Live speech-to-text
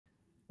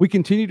We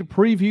continue to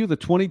preview the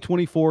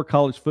 2024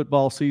 college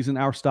football season.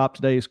 Our stop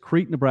today is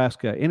Crete,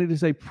 Nebraska, and it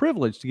is a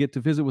privilege to get to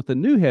visit with the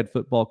new head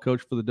football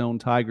coach for the Doane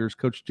Tigers,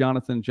 Coach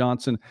Jonathan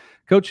Johnson.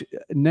 Coach,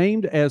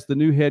 named as the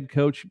new head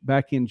coach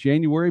back in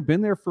January, been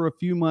there for a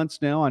few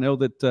months now. I know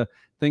that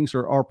things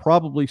are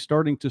probably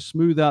starting to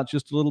smooth out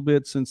just a little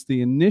bit since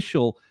the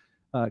initial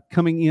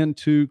coming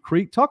into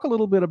Crete. Talk a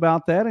little bit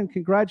about that, and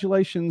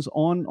congratulations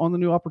on the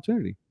new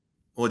opportunity.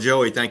 Well,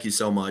 Joey, thank you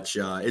so much.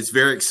 It's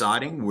very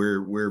exciting.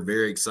 We're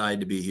very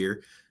excited to be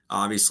here.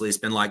 Obviously, it's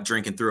been like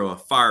drinking through a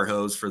fire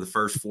hose for the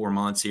first 4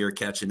 months here,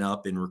 catching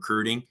up in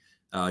recruiting,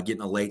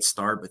 getting a late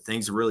start, but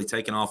things are really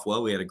taking off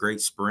well. We had a great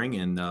spring,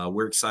 and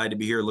we're excited to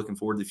be here, looking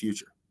forward to the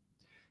future.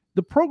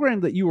 The program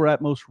that you were at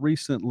most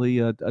recently,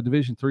 a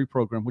Division III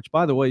program, which,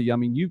 by the way, I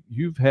mean,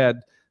 you've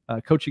had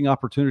coaching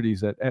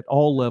opportunities at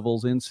all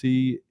levels,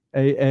 NCAA,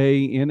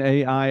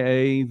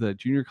 NAIA, the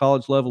junior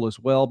college level as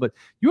well. But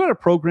you had a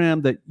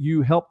program that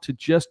you helped to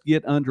just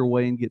get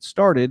underway and get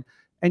started,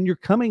 and you're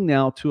coming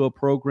now to a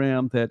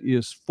program that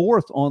is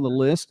fourth on the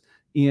list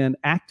in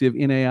active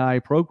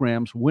NAIA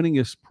programs,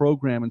 winningest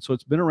program. And so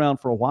it's been around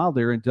for a while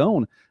there in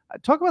Doane.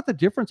 Talk about the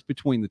difference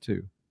between the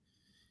two.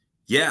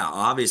 Yeah,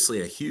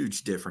 obviously a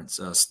huge difference.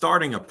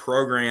 Starting a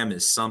program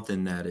is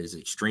something that is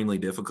extremely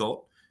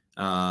difficult.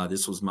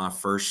 This was my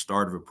first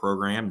start of a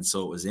program, and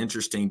so it was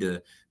interesting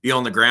to be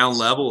on the ground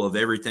level of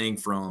everything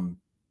from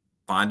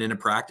finding a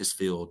practice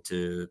field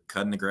to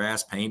cutting the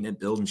grass, painting it,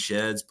 building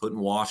sheds, putting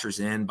washers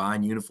in,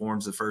 buying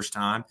uniforms the first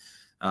time,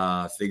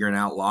 figuring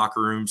out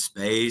locker room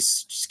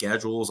space,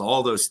 schedules,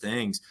 all those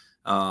things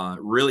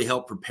really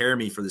helped prepare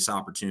me for this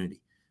opportunity.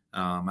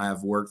 I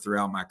have worked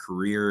throughout my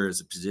career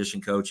as a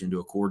position coach into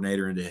a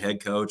coordinator, into a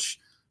head coach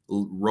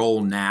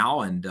role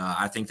now. And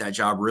I think that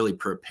job really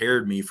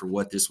prepared me for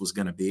what this was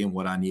going to be and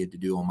what I needed to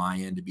do on my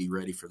end to be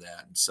ready for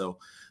that. And so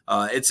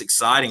it's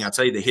exciting. I'll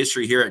tell you, the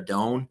history here at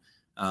Doane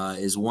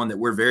is one that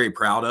we're very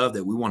proud of,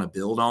 that we want to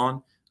build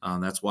on.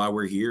 That's why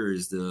we're here,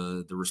 is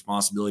the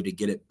responsibility to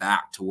get it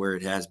back to where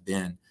it has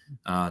been,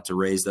 to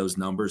raise those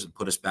numbers and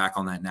put us back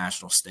on that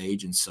national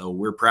stage. And so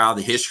we're proud of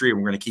the history, and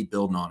we're going to keep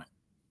building on it.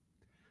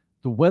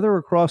 The weather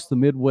across the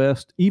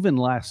Midwest, even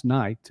last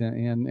night,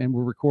 and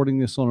we're recording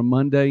this on a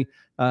Monday,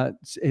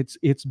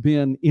 it's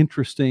been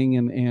interesting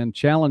and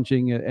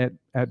challenging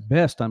at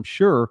best, I'm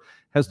sure.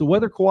 Has the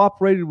weather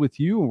cooperated with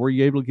you, and were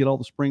you able to get all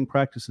the spring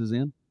practices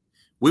in?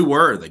 We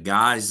were. The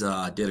guys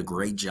did a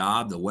great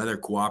job. The weather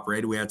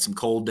cooperated. We had some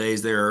cold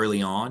days there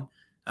early on,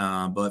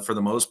 but for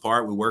the most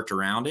part, we worked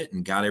around it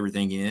and got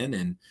everything in.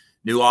 And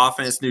new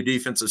offense, new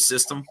defensive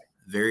system.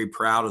 Very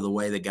proud of the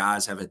way the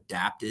guys have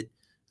adapted.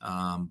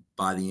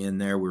 By the end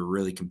there, we were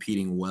really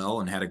competing well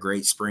and had a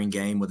great spring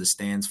game with the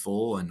stands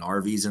full and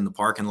RVs in the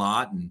parking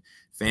lot and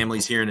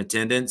families here in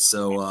attendance.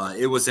 So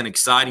it was an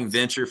exciting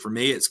venture for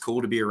me. It's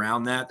cool to be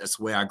around that. That's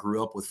the way I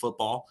grew up with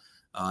football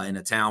in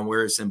a town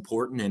where it's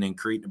important. And in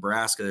Crete,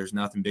 Nebraska, there's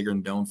nothing bigger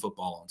than Doane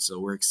football. And so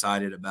we're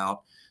excited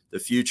about the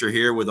future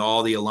here with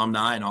all the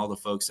alumni and all the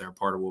folks that are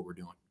part of what we're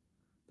doing.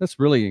 That's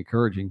really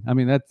encouraging. I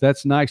mean,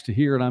 that's nice to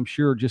hear, and I'm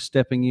sure just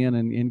stepping in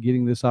and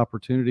getting this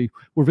opportunity.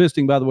 We're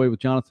visiting, by the way, with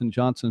Jonathan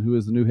Johnson, who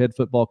is the new head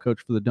football coach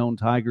for the Doane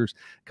Tigers.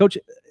 Coach,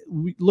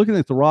 looking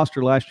at the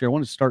roster last year, I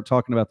wanted to start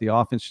talking about the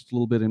offense just a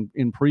little bit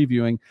in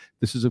previewing.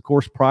 This is, of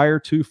course, prior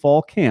to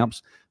fall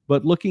camps,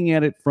 but looking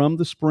at it from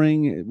the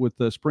spring, with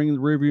the spring in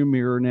the rearview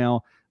mirror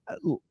now,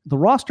 the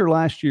roster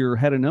last year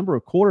had a number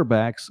of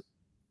quarterbacks,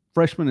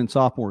 freshmen and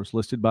sophomores,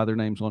 listed by their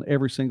names on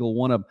every single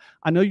one of them.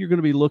 I know you're going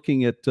to be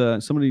looking at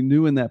somebody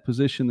new in that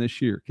position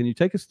this year. Can you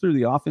take us through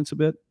the offense a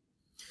bit?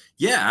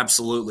 Yeah,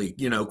 absolutely.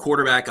 You know,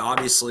 quarterback,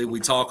 obviously,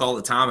 we talk all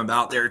the time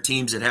about there are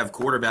teams that have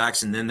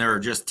quarterbacks and then there are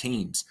just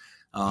teams.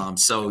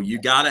 So you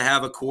got to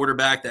have a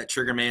quarterback. That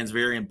trigger man is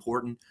very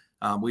important.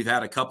 We've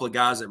had a couple of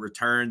guys that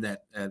returned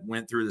that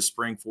went through the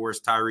spring for us,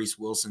 Tyrese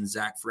Wilson,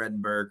 Zach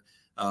Fredenberg,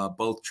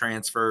 both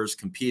transfers,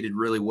 competed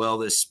really well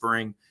this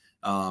spring.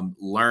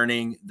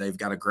 Learning, they've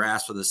got a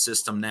grasp of the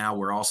system now.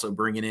 We're also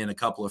bringing in a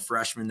couple of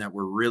freshmen that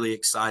we're really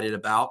excited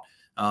about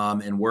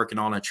and working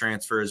on a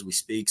transfer as we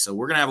speak. So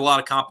we're going to have a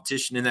lot of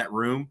competition in that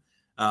room.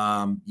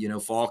 You know,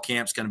 fall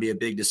camp's going to be a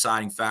big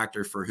deciding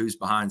factor for who's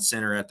behind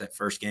center at that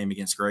first game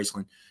against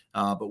Graceland.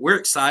 But we're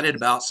excited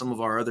about some of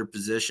our other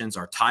positions,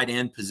 our tight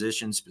end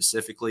position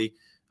specifically,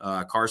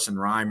 Carson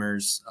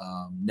Reimers,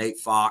 Nate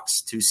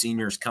Fox, 2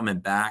 seniors coming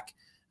back.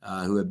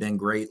 Who have been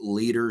great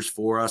leaders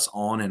for us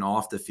on and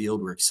off the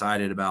field. We're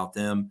excited about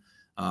them.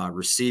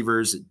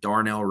 Receivers,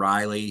 Darnell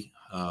Riley,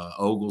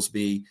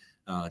 Oglesby,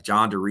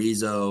 John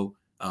DeRizo,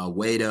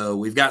 Wado.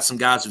 We've got some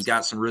guys who've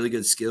got some really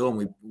good skill,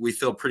 and we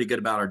feel pretty good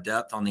about our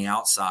depth on the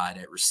outside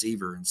at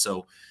receiver. And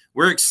so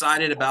we're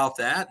excited about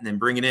that. And then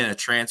bringing in a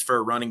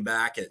transfer running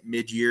back at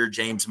mid-year,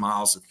 James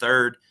Miles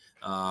III.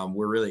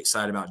 We're really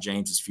excited about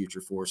James's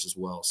future for us as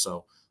well.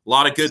 So a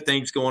lot of good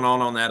things going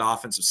on that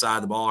offensive side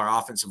of the ball. Our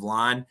offensive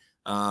line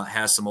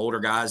has some older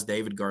guys,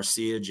 David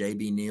Garcia,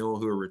 JB Neal,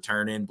 who are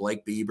returning,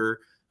 Blake Bieber,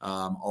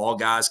 all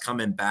guys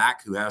coming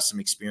back who have some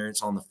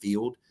experience on the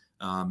field.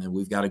 And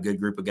we've got a good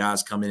group of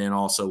guys coming in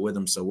also with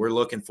them. So we're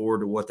looking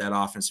forward to what that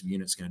offensive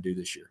unit's going to do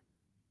this year.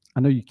 I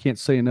know you can't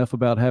say enough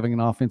about having an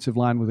offensive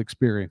line with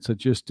experience.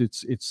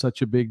 It's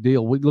such a big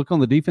deal. We look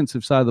on the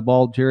defensive side of the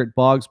ball. Jarrett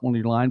Boggs, one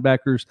of your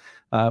linebackers,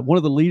 one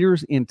of the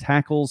leaders in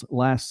tackles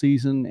last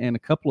season, and a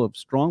couple of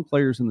strong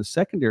players in the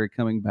secondary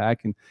coming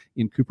back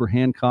in Cooper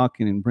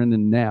Hancock and in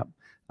Brendan Knapp.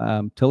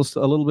 Tell us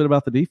a little bit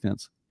about the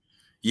defense.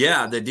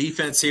 Yeah, the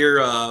defense here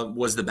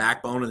was the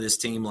backbone of this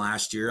team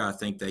last year. I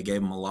think they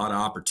gave them a lot of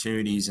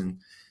opportunities and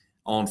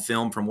on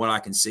film, from what I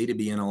can see, to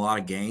be in a lot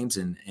of games.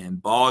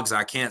 And Boggs,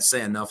 I can't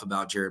say enough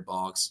about Jarrett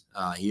Boggs.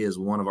 He is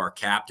one of our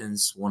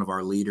captains, one of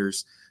our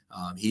leaders.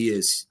 He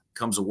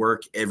comes to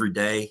work every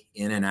day,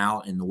 in and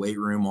out, in the weight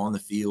room, on the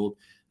field.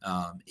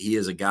 He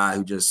is a guy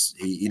who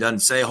he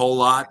doesn't say a whole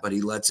lot, but he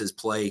lets his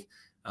play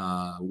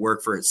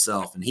work for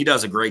itself. And he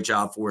does a great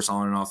job for us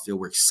on and off field.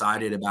 We're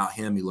excited about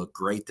him. He looked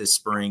great this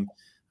spring.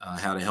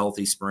 Had a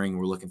healthy spring.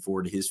 We're looking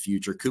forward to his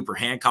future. Cooper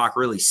Hancock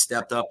really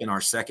stepped up in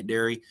our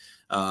secondary.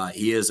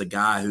 He is a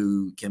guy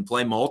who can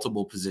play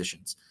multiple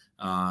positions,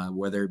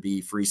 whether it be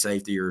free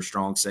safety or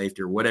strong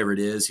safety or whatever it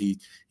is. He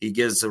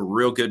gives a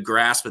real good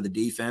grasp of the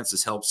defense.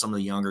 Has helped some of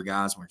the younger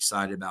guys. We're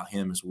excited about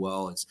him as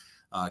well. As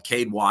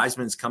Cade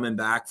Wiseman's coming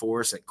back for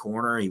us at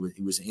corner. He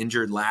was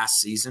injured last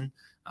season.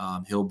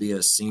 He'll be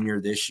a senior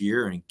this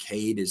year, and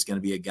Cade is going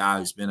to be a guy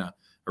who's been a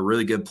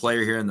really good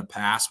player here in the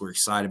past. We're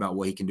excited about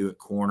what he can do at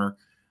corner.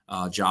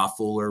 Ja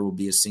Fuller will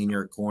be a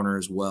senior at corner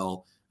as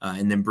well.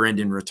 And then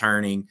Brendan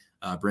returning.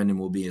 Brendan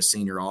will be a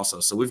senior also.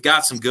 So we've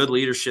got some good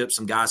leadership,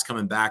 some guys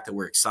coming back that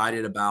we're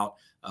excited about.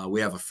 We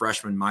have a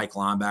freshman Mike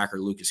linebacker,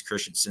 Lucas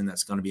Christensen,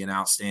 that's going to be an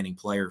outstanding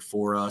player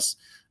for us.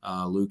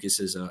 Lucas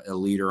is a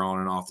leader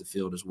on and off the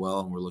field as well,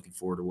 and we're looking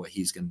forward to what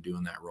he's going to do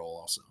in that role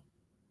also.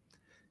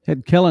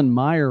 Had Kellen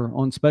Meyer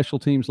on special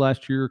teams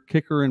last year,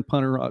 kicker and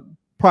punter,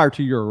 prior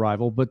to your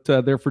arrival, but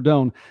there for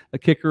Doane, a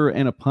kicker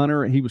and a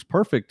punter. He was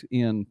perfect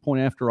in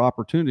point after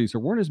opportunities. There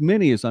weren't as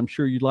many as I'm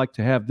sure you'd like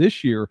to have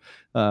this year,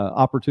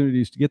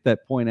 opportunities to get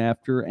that point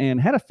after,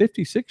 and had a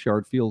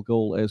 56-yard field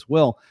goal as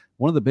well.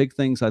 One of the big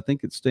things I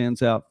think it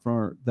stands out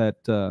for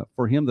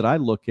him that I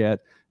look at,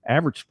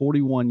 averaged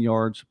 41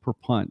 yards per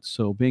punt.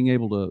 So being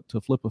able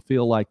to flip a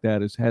field like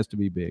that has to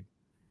be big.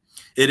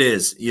 It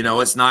is. You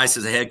know, it's nice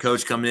as a head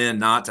coach coming in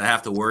not to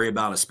have to worry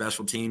about a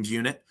special teams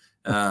unit.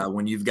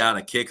 When you've got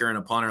a kicker and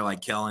a punter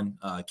like Kellen.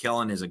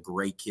 Kellen is a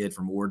great kid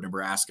from Ward,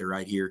 Nebraska,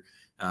 right here.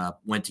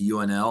 Went to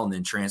UNL and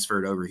then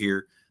transferred over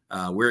here.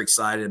 We're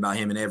excited about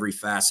him in every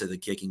facet of the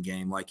kicking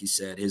game. Like you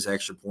said, his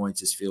extra points,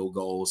 his field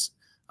goals,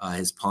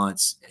 his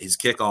punts, his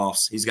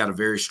kickoffs. He's got a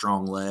very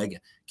strong leg.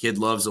 Kid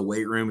loves the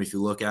weight room. If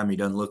you look at him, he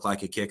doesn't look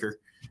like a kicker.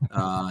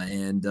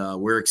 And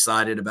we're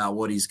excited about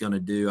what he's going to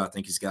do. I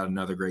think he's got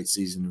another great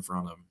season in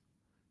front of him.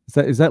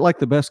 Is that like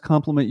the best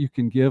compliment you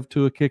can give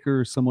to a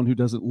kicker? Someone who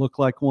doesn't look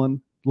like one,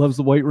 loves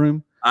the weight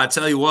room? I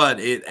tell you what,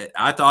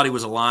 I thought he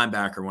was a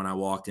linebacker when I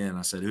walked in.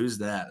 I said, "Who's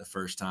that?" The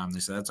first time they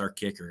said, "That's our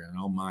kicker." And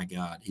oh my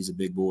God, he's a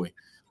big boy.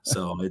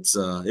 So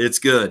it's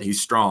good.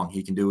 He's strong.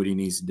 He can do what he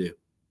needs to do.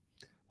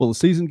 Well, the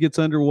season gets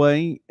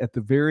underway at the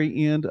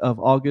very end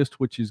of August,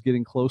 which is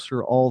getting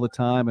closer all the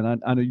time.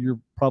 And I know you're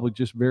probably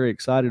just very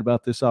excited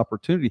about this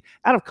opportunity.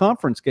 Out of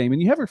conference game,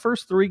 and you have your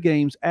first 3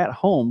 games at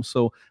home.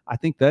 So I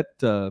think that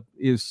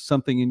is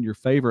something in your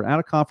favor. Out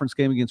of conference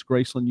game against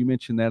Graceland, you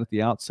mentioned that at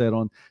the outset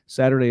on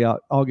Saturday,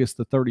 August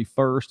the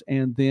 31st.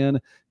 And then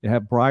you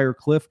have Briar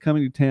Cliff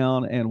coming to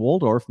town and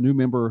Waldorf, new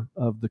member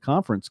of the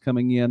conference,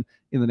 coming in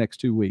the next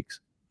 2 weeks.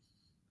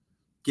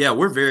 Yeah,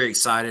 we're very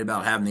excited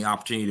about having the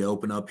opportunity to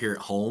open up here at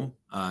home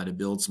to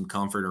build some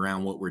comfort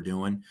around what we're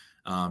doing.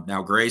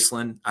 Now,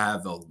 Graceland, I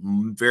have a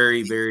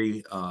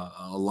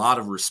a lot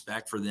of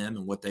respect for them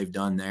and what they've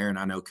done there. And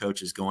I know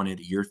Coach is going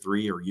into year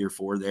 3 or year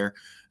 4 there.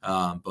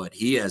 But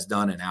he has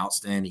done an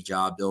outstanding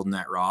job building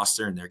that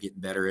roster, and they're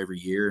getting better every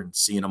year, and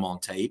seeing them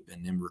on tape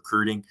and then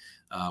recruiting.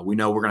 We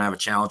know we're going to have a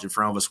challenge in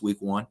front of us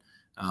week 1.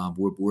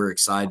 We're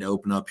excited to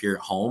open up here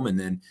at home, and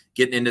then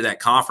getting into that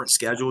conference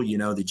schedule. You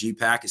know, the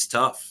GPAC is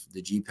tough.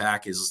 The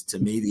GPAC is, to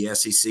me, the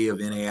SEC of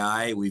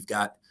NAIA. We've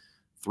got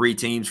 3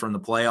 teams from the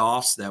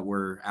playoffs that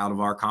were out of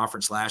our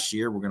conference last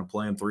year. We're going to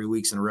play them 3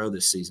 weeks in a row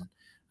this season.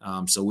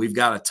 So we've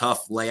got a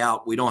tough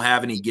layout. We don't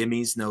have any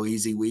gimmies, no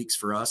easy weeks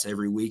for us.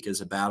 Every week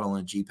is a battle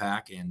in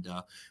GPAC, and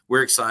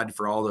we're excited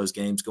for all those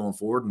games going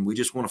forward, and we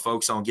just want to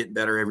focus on getting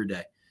better every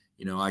day.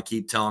 You know, I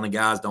keep telling the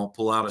guys, don't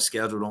pull out a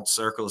schedule, don't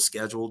circle a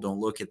schedule,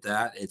 don't look at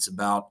that. It's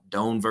about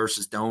Doane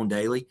versus Doane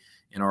daily,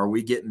 and are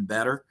we getting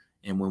better?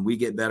 And when we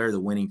get better, the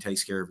winning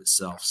takes care of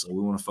itself. So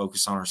we want to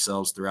focus on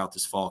ourselves throughout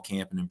this fall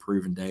camp and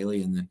improving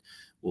daily, and then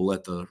we'll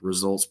let the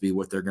results be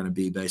what they're going to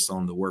be based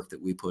on the work that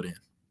we put in.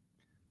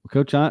 Well,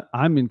 Coach,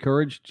 I'm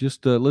encouraged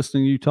just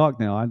listening to you talk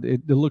now.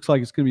 It looks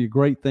like it's going to be a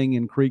great thing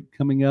in Crete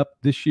coming up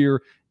this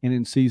year and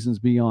in seasons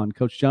beyond.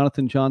 Coach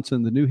Jonathan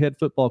Johnson, the new head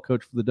football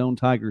coach for the Doane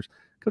Tigers.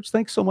 Coach,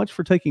 thanks so much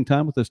for taking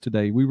time with us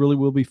today. We really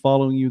will be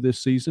following you this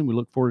season. We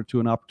look forward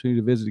to an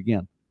opportunity to visit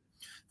again.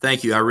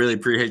 Thank you. I really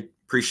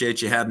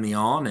appreciate you having me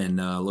on, and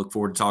look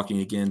forward to talking to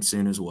you again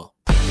soon as well.